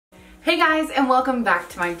Hey guys, and welcome back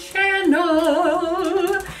to my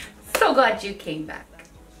channel. So glad you came back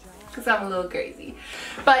because I'm a little crazy.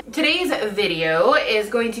 But today's video is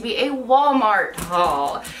going to be a Walmart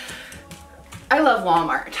haul. I love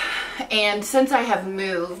Walmart, and since I have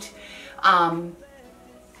moved down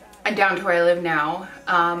to where I live now,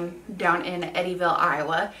 down in Eddyville,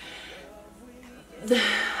 Iowa,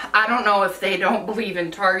 I don't know if they don't believe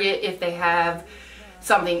in Target, if they have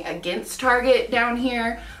something against Target down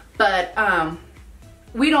here, but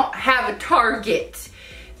we don't have a Target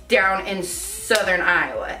down in southern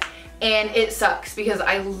Iowa, and it sucks because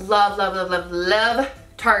I love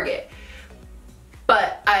Target.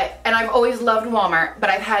 But I've always loved Walmart,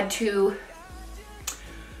 but I've had to,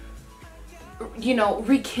 you know,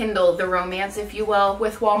 rekindle the romance, if you will,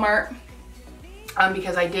 with Walmart.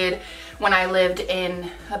 Because I did, when I lived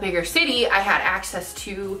in a bigger city, I had access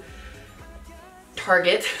to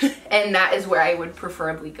Target, and that is where I would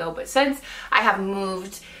preferably go. But since I have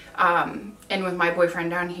moved in with my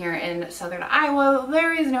boyfriend down here in southern Iowa,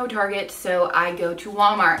 there is no Target, so I go to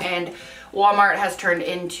Walmart, and Walmart has turned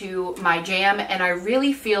into my jam, and I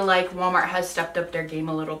really feel like Walmart has stepped up their game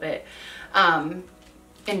a little bit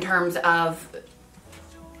in terms of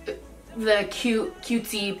the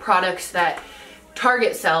cutesy products that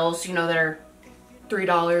Target sells, you know, that are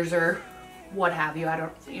 $3 or what have you. I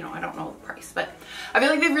don't know the price, but I feel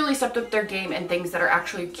like they've really stepped up their game in things that are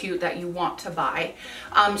actually cute that you want to buy.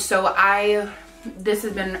 So this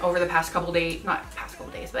has been over the past couple days, not past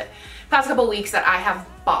couple days, but past couple weeks that I have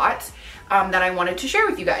bought that I wanted to share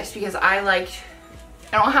with you guys, because I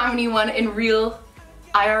don't have anyone in real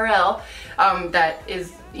IRL that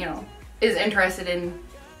is, you know, is interested in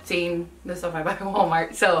seeing the stuff I buy at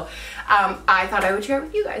Walmart. So I thought I would share it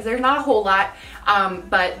with you guys. There's not a whole lot,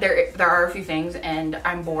 but there are a few things, and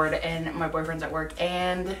I'm bored and my boyfriend's at work,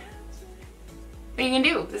 and what are you gonna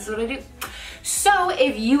do? This is what I do. So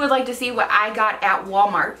if you would like to see what I got at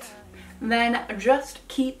Walmart, then just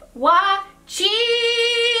keep watching.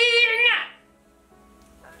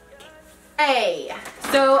 Hey,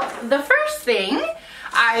 so the first thing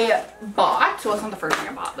I bought, well, it's not the first thing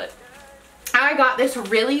I bought, but I got this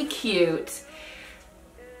really cute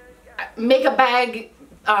makeup bag.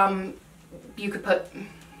 You could put,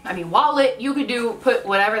 wallet, you could put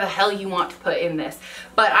whatever the hell you want to put in this.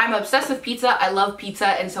 But I'm obsessed with pizza. I love pizza,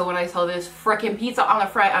 and so when I saw this frickin' pizza on the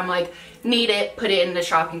front, I'm like, need it, put it in the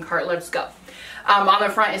shopping cart, let's go. On the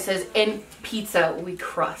front it says, "In pizza we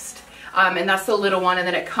crust." And that's the little one, and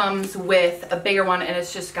then it comes with a bigger one, and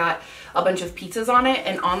it's just got a bunch of pizzas on it,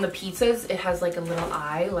 and on the pizzas it has like a little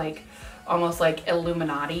eye, like almost like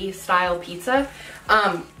Illuminati style pizza.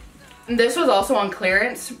 This was also on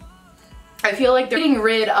clearance. I feel like they're getting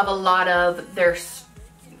rid of a lot of their,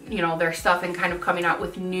 you know, their stuff and kind of coming out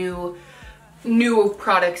with new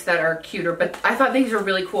products that are cuter, but I thought these were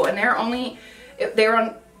really cool, and they're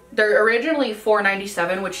originally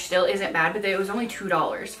 $4.97, which still isn't bad, but it was only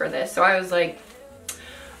 $2 for this. So I was like,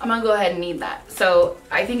 I'm gonna go ahead and need that. So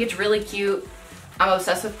I think it's really cute. I'm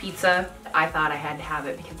obsessed with pizza. I thought I had to have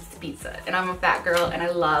it because it's pizza, and I'm a fat girl and I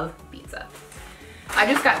love pizza. I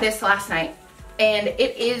just got this last night, and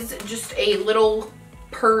it is just a little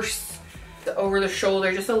purse over the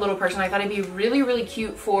shoulder, just a little purse, and I thought it'd be really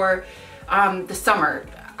cute for the summer.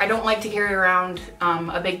 I don't like to carry around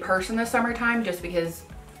a big purse in the summertime just because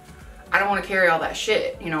I don't want to carry all that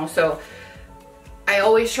shit, you know. So I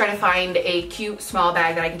always try to find a cute small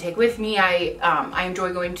bag that I can take with me. I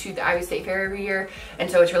enjoy going to the Iowa State Fair every year, and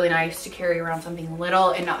so it's really nice to carry around something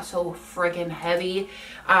little and not so friggin' heavy.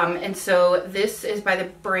 And so this is by the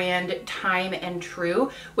brand Time and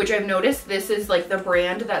True, which I've noticed this is like the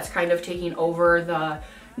brand that's kind of taking over the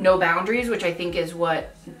No Boundaries, which I think is that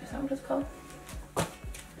what it's called?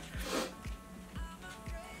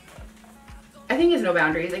 I think it's No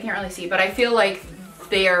Boundaries. I can't really see, but I feel like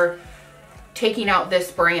they're taking out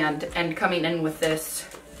this brand and coming in with this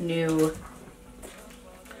new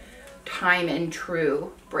Time and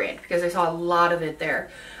True brand, because I saw a lot of it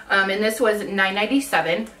there. And this was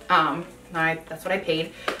 $9.97. That's what I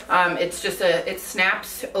paid. It's just it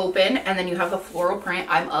snaps open, and then you have the floral print.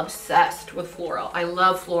 I'm obsessed with floral. I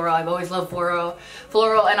love floral. I've always loved floral,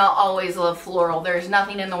 and I'll always love floral. There's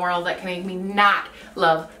nothing in the world that can make me not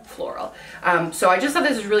love floral. So I just thought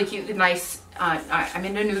this was really cute and nice. I'm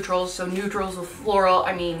into neutrals, so neutrals with floral,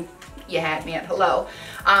 I mean, you had me at hello.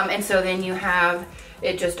 And so then you have,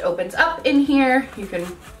 it just opens up in here. You can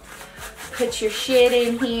put your shit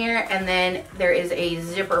in here, and then there is a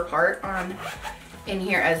zipper part in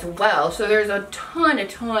here as well. So there's a ton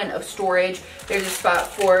of storage. There's a spot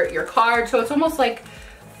for your card, so it's almost like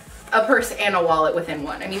a purse and a wallet within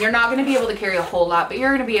one. I mean, you're not going to be able to carry a whole lot, but you're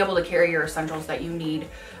going to be able to carry your essentials that you need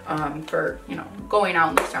for, you know, going out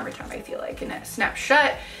in the summertime, I feel like. And it snaps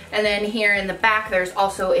shut. And then here in the back, there's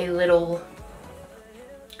also a little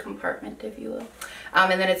compartment, if you will.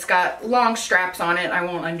 And then it's got long straps on it. I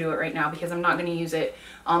won't undo it right now because I'm not going to use it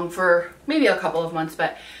for maybe a couple of months,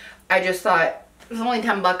 but I just thought it was only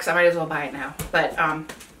 10 bucks. I might as well buy it now. But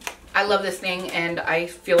I love this thing, and I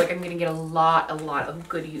feel like I'm going to get a lot of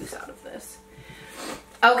good use out of this.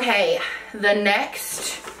 Okay, the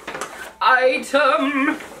next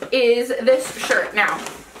item is this shirt. Now,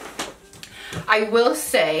 I will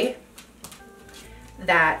say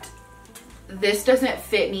that this doesn't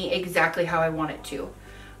fit me exactly how I want it to.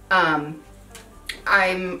 I'm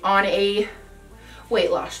on a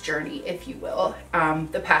weight loss journey, if you will.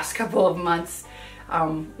 The past couple of months,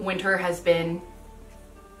 winter has been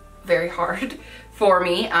very hard for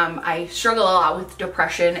me. I struggle a lot with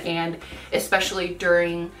depression, and especially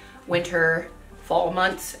during winter, fall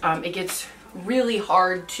months, it gets really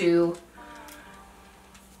hard to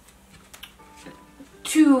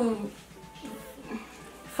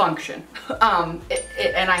function.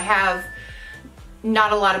 And I have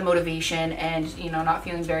not a lot of motivation, and, you know, not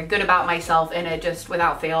feeling very good about myself, and it just,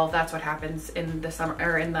 without fail, that's what happens in the summer,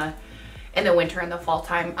 or in the winter and the fall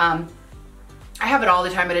time. I have it all the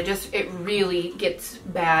time, but it really gets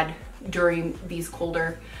bad during these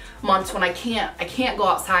colder months when I can't go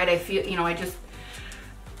outside. I feel, you know,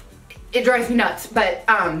 it drives me nuts. But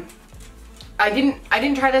I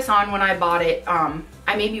didn't try this on when I bought it.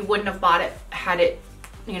 I maybe wouldn't have bought it had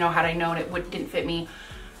I known it didn't fit me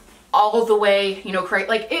all the way, you know, correct.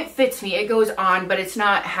 Like, it fits me, it goes on, but it's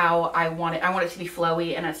not how I want it. I want it to be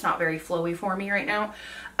flowy, and it's not very flowy for me right now.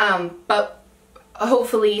 But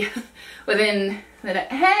hopefully within the,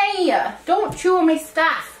 hey, don't chew on my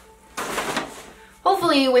stuff.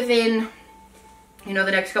 Hopefully within, you know,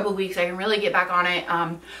 the next couple of weeks, I can really get back on it.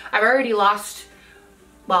 I've already lost,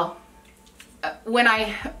 well,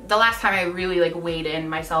 the last time I really like weighed in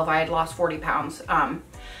myself, I had lost 40 pounds. And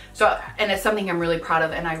it's something I'm really proud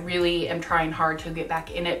of, and I really am trying hard to get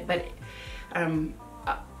back in it. But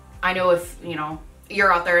I know if, you know,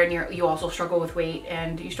 you're out there and you also struggle with weight,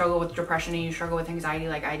 and you struggle with depression, and you struggle with anxiety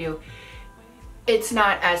like I do, it's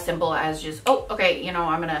not as simple as just, oh, okay, you know,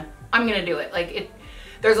 I'm gonna do it. Like,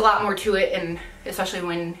 there's a lot more to it, and especially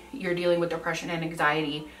when you're dealing with depression and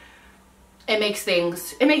anxiety, it makes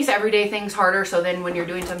everyday things harder. So then when you're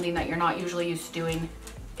doing something that you're not usually used to doing,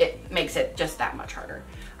 it makes it just that much harder.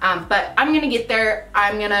 But I'm gonna get there.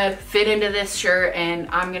 I'm gonna fit into this shirt, and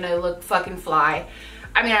I'm gonna look fucking fly.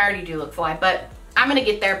 I mean, I already do look fly, but I'm gonna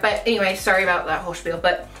get there. But anyway, sorry about that whole spiel.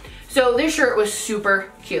 But so this shirt was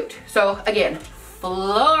super cute. So again,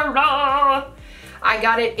 Flora. I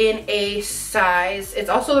got it in a size, it's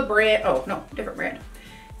also the brand, oh no, different brand,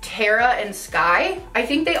 Terra and Sky. I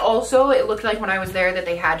think they also, it looked like when I was there that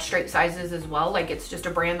they had straight sizes as well. Like, it's just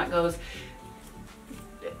a brand that goes,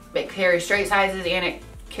 it carries straight sizes, and it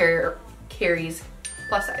carries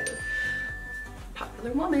plus sizes.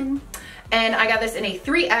 Popular woman. And I got this in a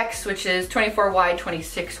 3X, which is 24 wide,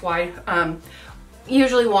 26 wide.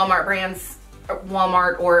 Usually Walmart brands,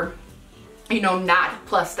 Walmart, or, you know, not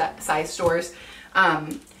plus that size stores,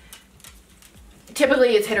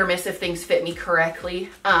 typically it's hit or miss if things fit me correctly.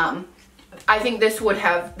 I think this would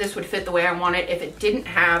fit the way I want it if it didn't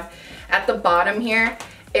have, at the bottom here,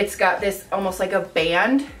 it's got this almost like a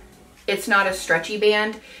band. It's not a stretchy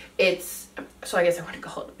band. So I guess I want to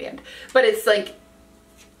call it a band, but it's like,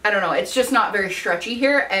 I don't know, it's just not very stretchy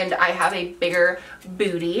here, and I have a bigger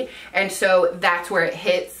booty, and so that's where it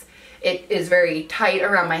hits. It is very tight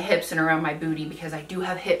around my hips and around my booty, because I do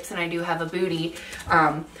have hips and I do have a booty.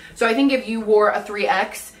 So I think if you wore a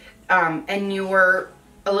 3X and you were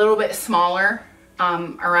a little bit smaller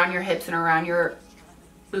around your hips and around your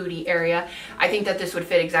booty area, I think that this would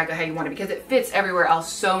fit exactly how you want it, because it fits everywhere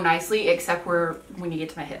else so nicely except when you get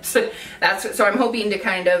to my hips. So I'm hoping to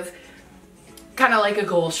kind of like a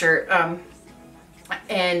goal shirt.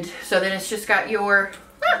 And so then it's just got your,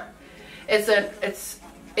 it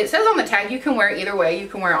says on the tag you can wear it either way. You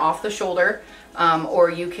can wear it off the shoulder, or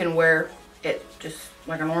you can wear it just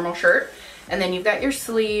like a normal shirt. And then you've got your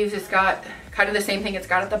sleeves. It's got kind of the same thing it's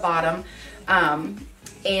got at the bottom.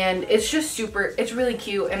 And it's just it's really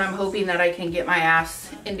cute, and I'm hoping that I can get my ass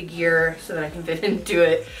into gear so that I can fit into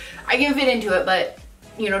it. I can fit into it, but,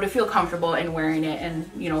 you know, to feel comfortable in wearing it, and,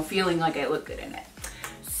 you know, feeling like I look good in it.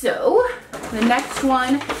 So the next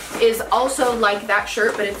one is also like that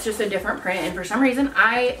shirt, but it's just a different print, and for some reason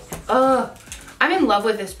I'm in love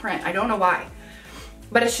with this print. I don't know why,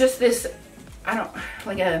 but it's just this,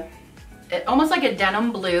 almost like a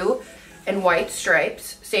denim blue and white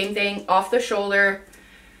stripes. Same thing off the shoulder.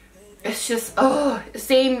 It's just, oh,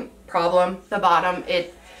 same problem. The bottom,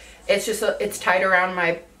 it's just, it's tight around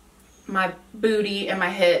my booty and my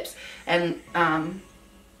hips, and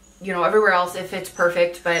you know, everywhere else it fits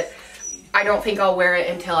perfect, but I don't think I'll wear it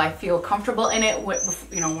until I feel comfortable in it,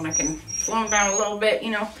 you know, when I can slow them down a little bit,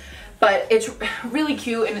 you know. But it's really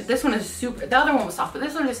cute, and this one is super, the other one was soft, but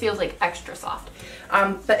this one just feels like extra soft.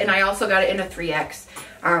 And I also got it in a 3X,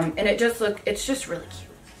 and it's just really cute.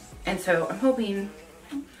 And so I'm hoping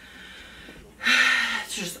to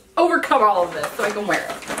just overcome all of this so I can wear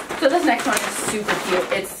it. So this next one is super cute.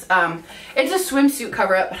 It's a swimsuit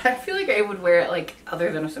cover up, but I feel like I would wear it like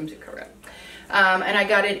other than a swimsuit cover up. And I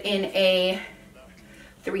got it in a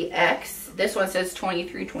 3X. This one says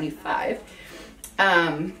 23.25.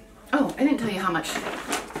 Oh, I didn't tell you how much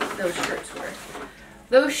those shirts were.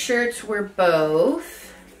 Those shirts were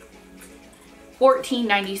both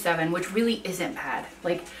 $14.97, which really isn't bad.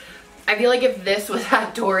 Like, I feel like if this was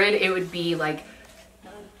at Torrid, it would be like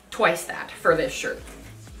twice that for this shirt.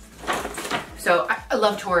 So I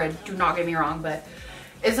love Torrid, do not get me wrong, but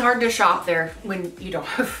it's hard to shop there when you don't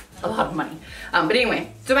have a lot of money. But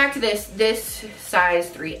anyway, so back to this size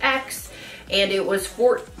 3X, and it was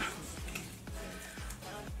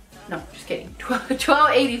no, just kidding,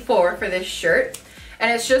 $12.84 for this shirt. And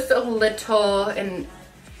it's just a little, and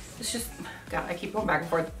it's just, God, I keep going back and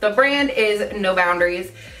forth. The brand is No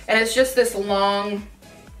Boundaries, and it's just this long,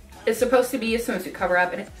 it's supposed to be a swimsuit cover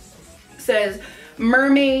up, and it says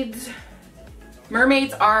mermaids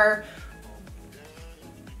are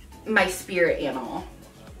my spirit animal.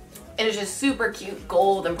 And it's just super cute.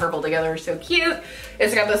 Gold and purple together are so cute.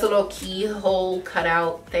 It's got this little keyhole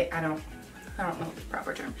cutout thing. I don't know the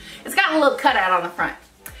proper term. It's got a little cutout on the front.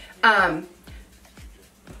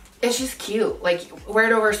 It's just cute. Like, wear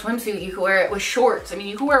it over a swimsuit. You can wear it with shorts. I mean,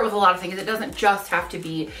 you can wear it with a lot of things. It doesn't just have to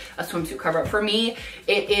be a swimsuit cover up. For me,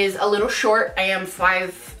 it is a little short. I am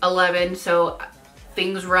 5'11", so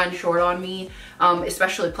things run short on me,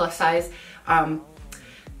 especially plus size.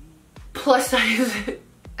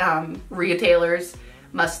 Retailers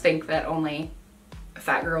must think that only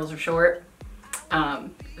fat girls are short.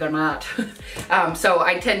 They're not. So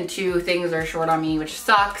I tend to, things are short on me, which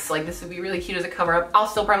sucks. Like, this would be really cute as a cover up. I'll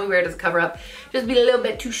still probably wear it as a cover up. Just be a little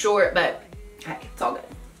bit too short, but hey, it's all good.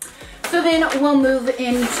 So then we'll move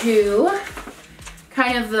into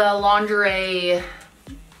kind of the lingerie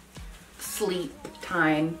sleep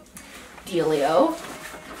time dealio.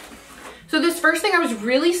 So this first thing, I was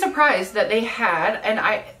really surprised that they had,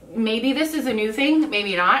 and maybe this is a new thing,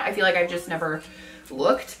 maybe not. I feel like I've just never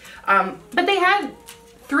looked. But they had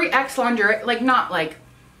 3X lingerie, like not like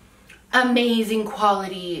amazing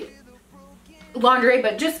quality lingerie,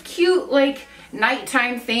 but just cute, like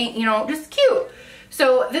nighttime thing, you know, just cute.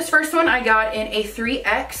 So this first one I got in a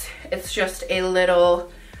 3X. It's just a little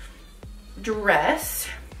dress.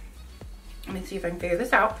 Let me see if I can figure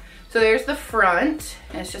this out. So there's the front,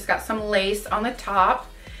 and it's just got some lace on the top,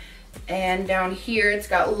 and down here it's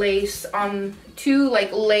got lace on two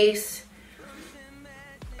like lace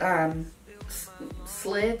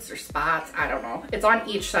slits or spots, I don't know. It's on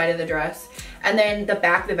each side of the dress. And then the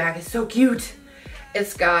back is so cute.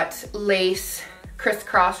 It's got lace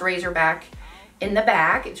crisscross razor back in the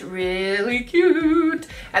back. It's really cute.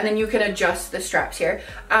 And then you can adjust the straps here.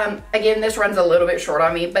 Again, this runs a little bit short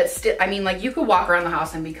on me, but still, I mean, like, you could walk around the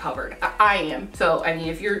house and be covered. I am. So, I mean,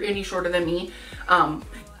 if you're any shorter than me,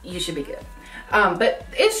 you should be good. But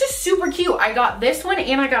it's just super cute. I got this one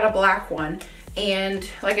and I got a black one. And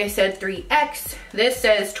like I said, 3X. This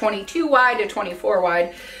says 22 wide to 24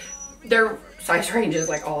 wide. Their size range is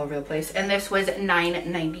like all over the place. And this was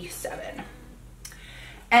 $9.97.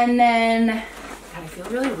 And then, God, I feel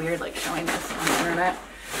really weird like showing this on the internet.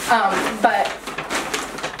 But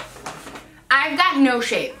I've got no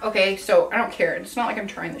shape, okay? So I don't care. It's not like I'm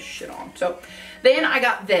trying this shit on. So then I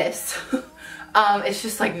got this. It's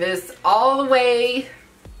just like this all the way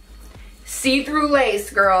see-through lace,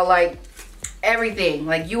 girl. Like, everything.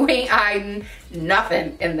 Like, you ain't hiding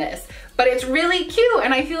nothing in this. But it's really cute,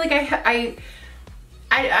 and I feel like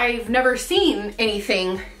I've never seen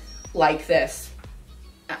anything like this,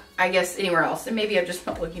 I guess, anywhere else. And maybe I'm just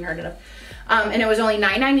not looking hard enough. And it was only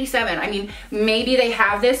 $9.97. I mean, maybe they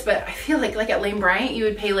have this, but I feel like at Lane Bryant, you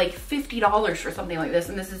would pay like $50 for something like this,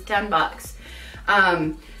 and this is 10 bucks.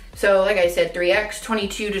 So like I said, 3X,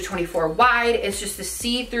 22 to 24 wide. It's just a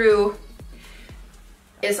see-through.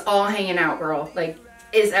 It's all hanging out, girl. Like,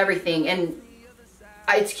 is everything, and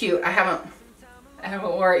it's cute. I haven't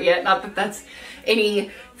wore it yet. Not that that's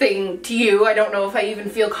anything to you. I don't know if I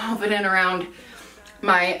even feel confident around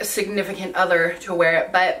my significant other to wear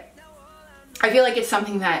it, but I feel like it's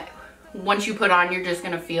something that once you put on, you're just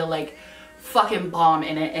gonna feel like fucking bomb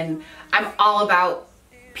in it. And I'm all about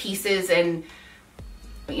pieces and,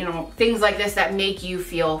 you know, things like this that make you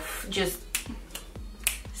feel just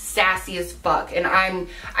sassy as fuck. And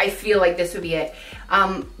I feel like this would be it.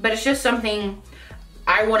 But it's just something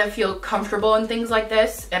I want to feel comfortable in things like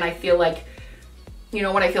this. And I feel like, you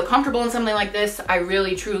know, when I feel comfortable in something like this, I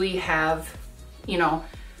really truly have, you know,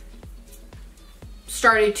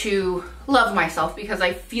 started to love myself because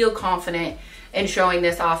I feel confident in showing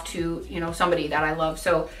this off to, you know, somebody that I love.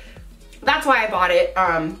 So that's why I bought it.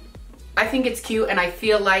 I think it's cute, and I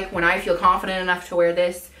feel like when I feel confident enough to wear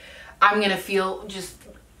this, I'm gonna feel just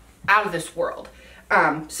out of this world.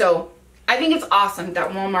 So I think it's awesome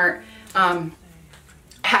that Walmart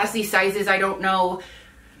has these sizes. I don't know,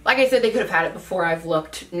 like I said, they could have had it before I've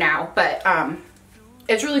looked now, but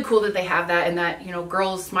it's really cool that they have that, and that, you know,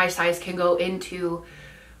 girls my size can go into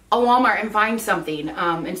a Walmart and find something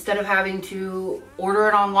instead of having to order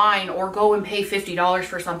it online or go and pay $50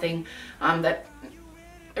 for something that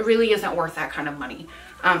it really isn't worth that kind of money.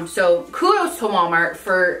 So kudos to Walmart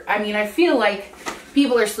for, I mean, I feel like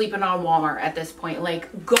people are sleeping on Walmart at this point.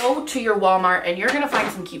 Like, go to your Walmart and you're gonna find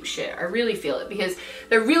some cute shit. I really feel it because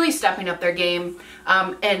they're really stepping up their game.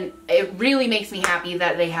 And it really makes me happy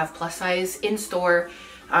that they have plus size in store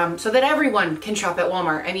so that everyone can shop at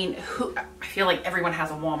Walmart. I mean, I feel like everyone has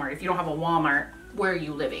a Walmart. If you don't have a Walmart, where are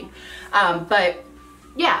you living? But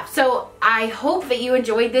yeah, so I hope that you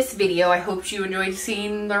enjoyed this video. I hope you enjoyed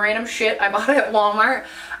seeing the random shit I bought at Walmart.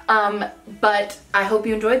 But I hope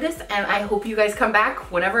you enjoyed this, and I hope you guys come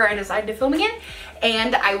back whenever I decide to film again.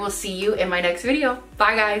 And I will see you in my next video.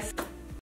 Bye, guys.